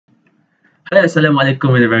Hi,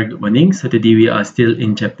 Assalamualaikum and a very good morning. So today we are still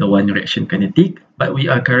in chapter 1 reaction kinetic, but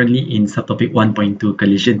we are currently in subtopic 1.2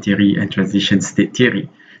 collision theory and transition state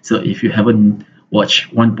theory. So if you haven't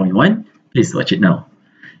watched 1.1, please watch it now.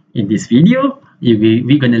 In this video,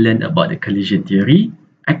 we're going to learn about the collision theory,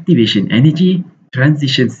 activation energy,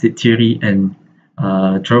 transition state theory, and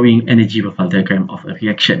drawing energy profile diagram of a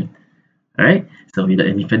reaction. Alright, so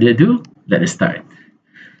without any further ado, let us start.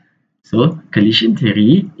 So, collision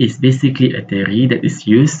theory is basically a theory that is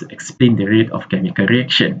used to explain the rate of chemical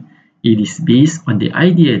reaction. It is based on the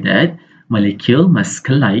idea that molecules must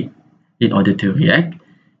collide in order to react,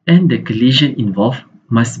 and the collision involved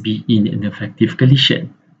must be in an effective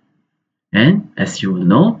collision. And as you will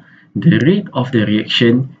know, the rate of the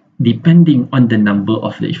reaction depending on the number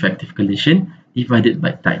of the effective collision divided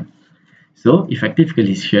by time. So, effective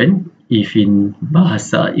collision, if in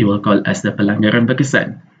bahasa, it will call as the pelanggaran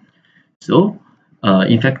berkesan. So,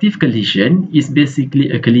 effective collision is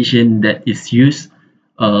basically a collision that is used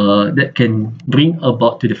that can bring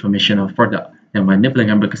about to the formation of product. Yang mana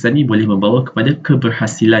pelanggaran berkesan ni boleh membawa kepada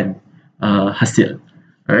keberhasilan hasil.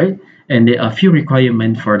 Alright, and there are few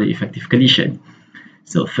requirements for the effective collision.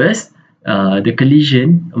 So first, the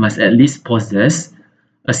collision must at least possess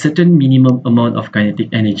a certain minimum amount of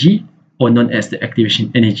kinetic energy, or known as the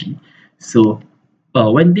activation energy. So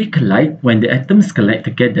when they collide, when the atoms collide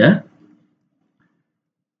together,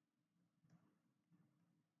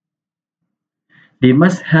 they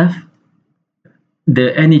must have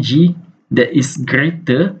the energy that is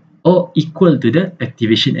greater or equal to the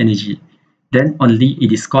activation energy. Then only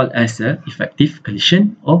it is called as a effective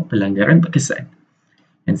collision or pelanggaran berkesan.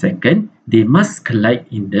 And second, they must collide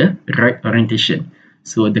in the right orientation.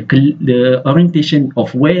 So the orientation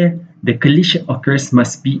of where the collision occurs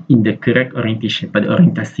must be in the correct orientation, pada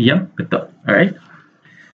orientasi yang betul. Alright.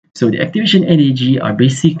 So the activation energy are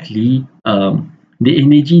basically the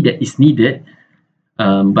energy that is needed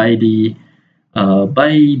by the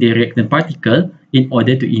reactant particle in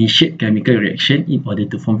order to initiate chemical reaction in order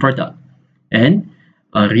to form product. And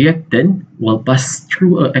a reactant will pass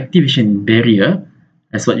through an activation barrier,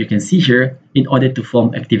 as what you can see here, in order to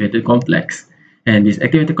form activated complex. And this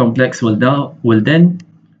activated complex will then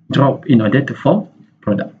drop in order to form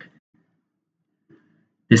product.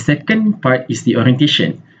 The second part is the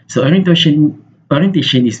orientation. So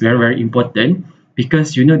orientation is very, very important,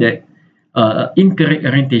 because you know that incorrect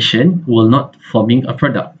orientation will not forming a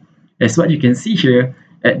product. As what you can see here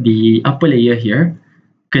at the upper layer here,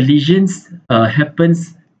 collisions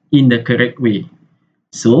happens in the correct way.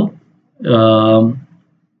 So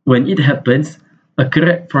when it happens, a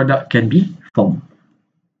correct product can be formed,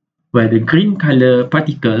 where the green color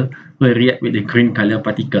particle will react with the green color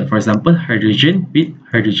particle. For example, hydrogen with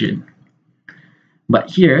hydrogen. But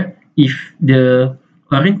here, if the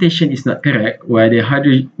orientation is not correct, where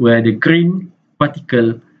the green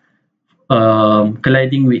particle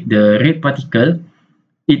colliding with the red particle,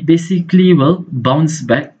 it basically will bounce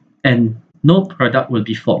back and no product will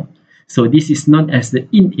be formed. So this is known as the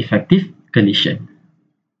ineffective collision.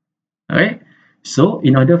 Alright, so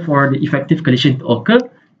in order for the effective collision to occur,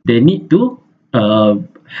 they need to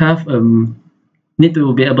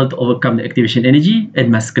be able to overcome the activation energy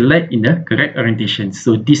and must collide in the correct orientation.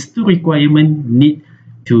 So these two requirements need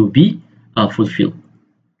to be fulfilled.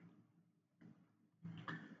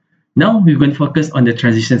 Now we're going to focus on the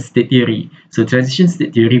transition state theory. So transition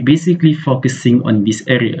state theory basically focusing on this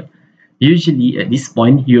area. Usually at this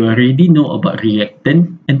point, you already know about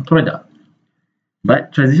reactant and product.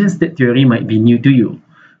 But transition state theory might be new to you.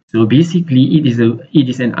 So basically, it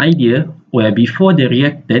is an idea where before the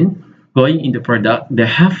reactant going into product, they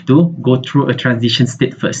have to go through a transition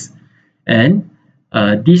state first. And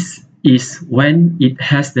this is when it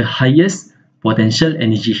has the highest potential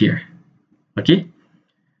energy here. Okay?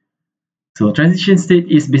 So transition state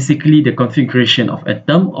is basically the configuration of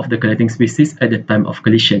atom of the colliding species at the time of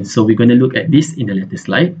collision. So we're going to look at this in the later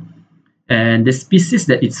slide. And the species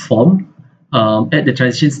that is formed at the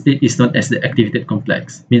transition state is known as the activated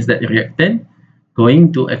complex. Means that the reactant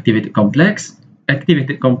going to activated complex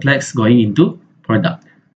going into product.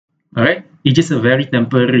 Alright, it's just a very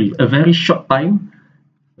temporary, a very short time,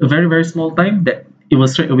 a very, very small time that it will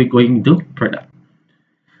straight away going into product.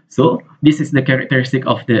 So this is the characteristic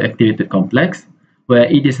of the activated complex, where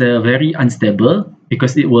it is very unstable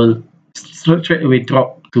because it will straight away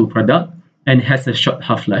drop to product and has a short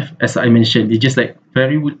half-life. As I mentioned, it's just like a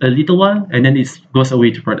little while and then it goes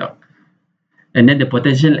away to product. And then the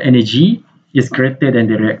potential energy is greater than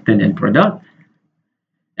the reactant and product.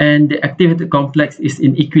 And the activated complex is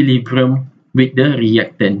in equilibrium with the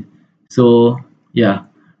reactant. So yeah,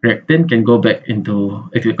 reactant can go back into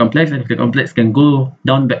activated complex, and activated complex can go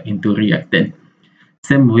down back into reactant.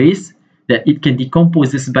 Same ways that it can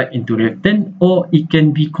decomposes back into reactant, or it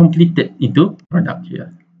can be completed into product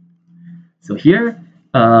here. So here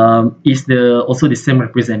is also the same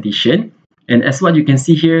representation, and as what you can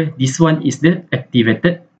see here, this one is the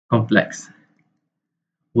activated complex,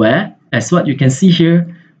 where as what you can see here,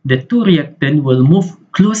 the two reactant will move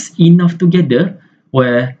close enough together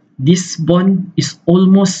where this bond is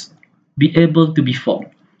almost be able to be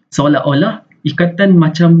formed. Seolah-olah ikatan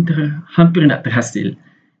macam hampir nak terhasil,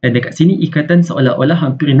 dan dekat sini ikatan seolah-olah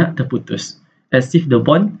hampir nak terputus, as if the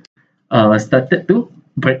bond started to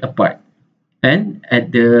break apart. And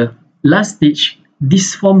at the last stage,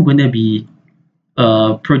 this form gonna be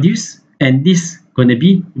produced, and this gonna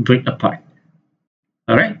be break apart.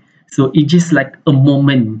 Alright, so it's just like a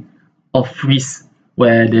moment of freeze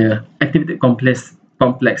where the activated complex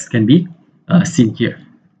can be seen here.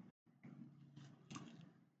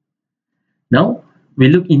 Now we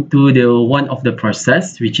look into the one of the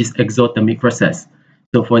process, which is exothermic process.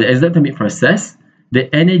 So for the exothermic process,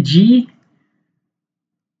 the energy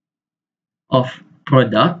of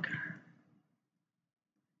product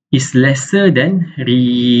is lesser than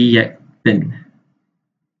reactant.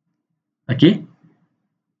 Okay.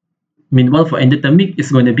 Meanwhile, for endothermic,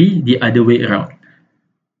 it's going to be the other way around.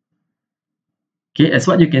 Okay, as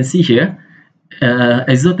what you can see here,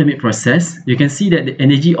 exothermic process, you can see that the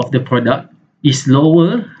energy of the product is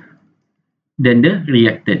lower than the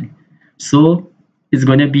reactant. So it's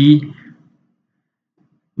going to be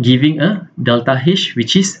giving a delta H,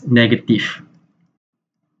 which is negative.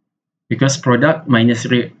 Because product minus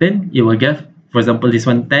reactant, it will give, for example, this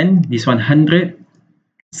one 10, this one 100.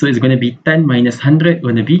 So it's going to be 10 minus 100,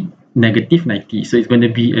 going to be negative 90. So it's going to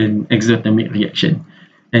be an exothermic reaction.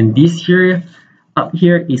 And this here, up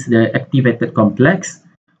here is the activated complex,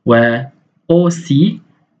 where OC,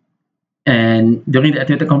 and during the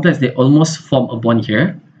activated complex, they almost form a bond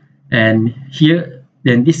here. And here,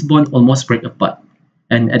 then this bond almost break apart.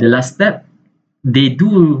 And at the last step, they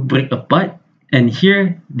do break apart, and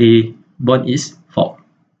here the bond is formed.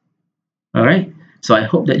 Alright, so I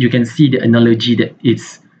hope that you can see the analogy that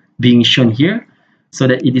is being shown here, so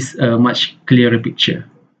that it is a much clearer picture.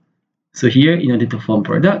 So here, in order to form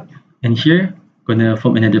product, and here, gonna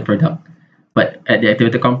form another product. But at the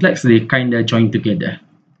activated complex, they kinda join together.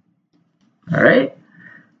 Alright,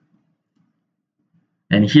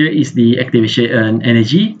 and here is the activation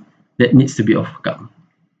energy that needs to be overcome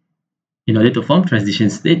in order to form transition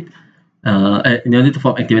state, in order to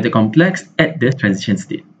form activated complex at the transition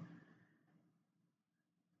state.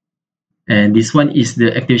 And this one is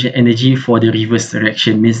the activation energy for the reverse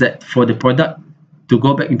reaction, means that for the product to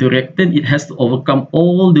go back into reactant, it has to overcome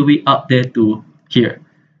all the way up there to here.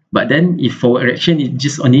 But then if forward reaction, it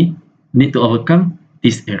just only need to overcome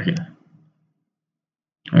this area.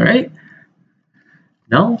 Alright.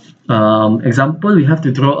 Now, example, we have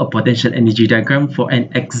to draw a potential energy diagram for an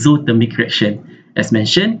exothermic reaction. As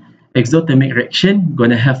mentioned, exothermic reaction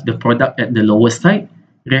gonna have the product at the lower side,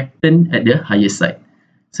 reactant at the higher side.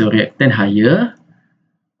 So reactant higher,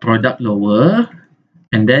 product lower,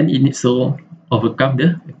 and then it needs to overcome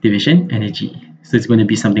the activation energy. So it's going to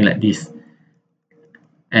be something like this.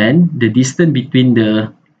 And the distance between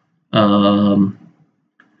the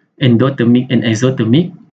endothermic and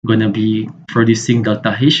exothermic going to be producing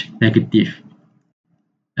delta H negative,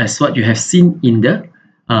 as what you have seen in the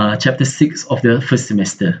chapter 6 of the first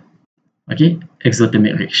semester. Okay,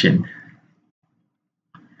 exothermic reaction.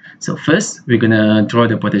 So first, we're going to draw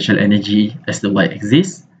the potential energy as the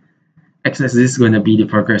y-axis. X-axis is going to be the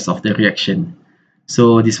progress of the reaction.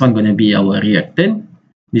 So this one going to be our reactant.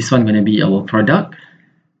 This one going to be our product.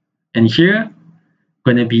 And here,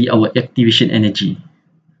 going to be our activation energy.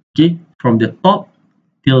 Okay, from the top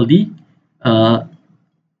till the on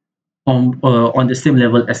the same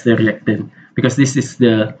level as the reactant, because this is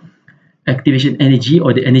the activation energy,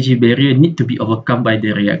 or the energy barrier need to be overcome by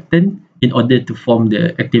the reactant in order to form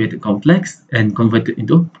the activated complex and convert it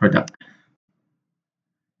into product.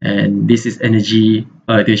 And this is energy,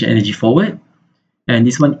 activation energy forward. And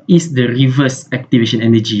this one is the reverse activation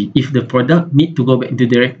energy. If the product need to go back into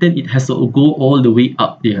the reactant, it has to go all the way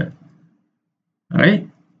up there. Alright.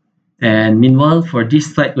 And meanwhile, for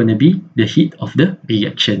this side, going to be the heat of the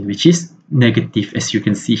reaction, which is negative, as you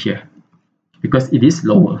can see here, because it is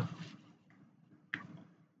lower.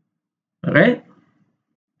 Alright.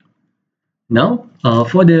 Now,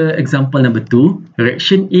 for the example number 2,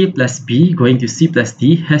 reaction A plus B going to C plus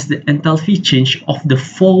D has the enthalpy change of the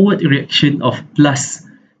forward reaction of plus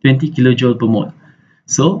 20 kJ per mole.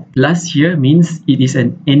 So, plus here means it is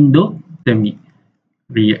an endothermic.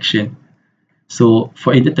 reaction. So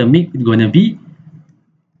for endothermic, it's gonna be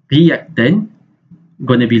reactant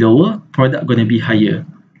gonna be lower, product gonna be higher.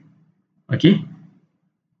 Okay.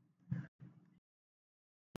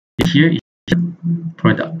 Here is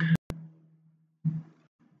product,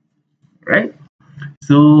 right?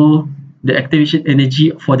 So the activation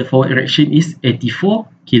energy for the forward reaction is 84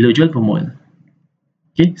 kilojoule per mole.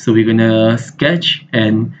 Okay, so we're gonna sketch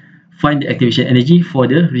and find the activation energy for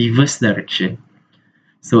the reverse direction.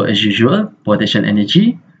 So as usual, potential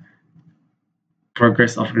energy,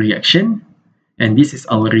 progress of reaction, and this is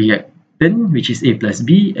our reactant, which is A plus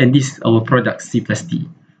B, and this is our product C plus D.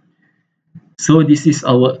 So this is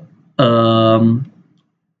our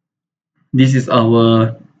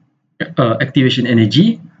activation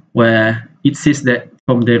energy, where it says that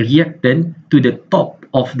from the reactant to the top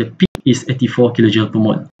of the peak is 84 kilojoule per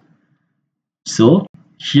mole. So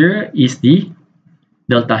here is the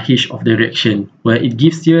delta H of the reaction, where it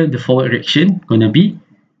gives you the forward reaction gonna be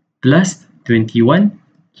plus 21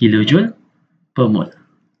 kilojoule per mole.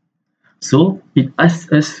 So it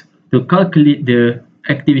asks us to calculate the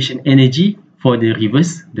activation energy for the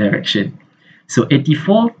reverse direction. So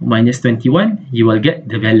 84 minus 21, you will get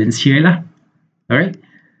the balance here lah. Alright.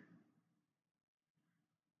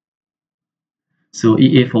 So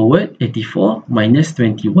EA forward 84 minus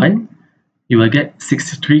 21, you will get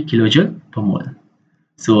 63 kilojoule per mole.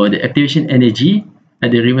 So the activation energy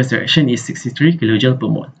at the reverse direction is 63 kilojoule per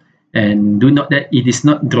mole. And do note that it is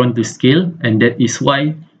not drawn to scale, and that is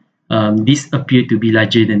why this appear to be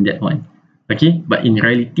larger than that one. Okay, but in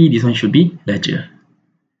reality, this one should be larger.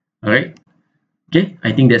 Alright. Okay,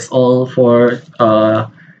 I think that's all for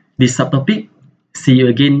this subtopic. See you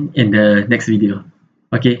again in the next video.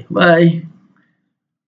 Okay, bye.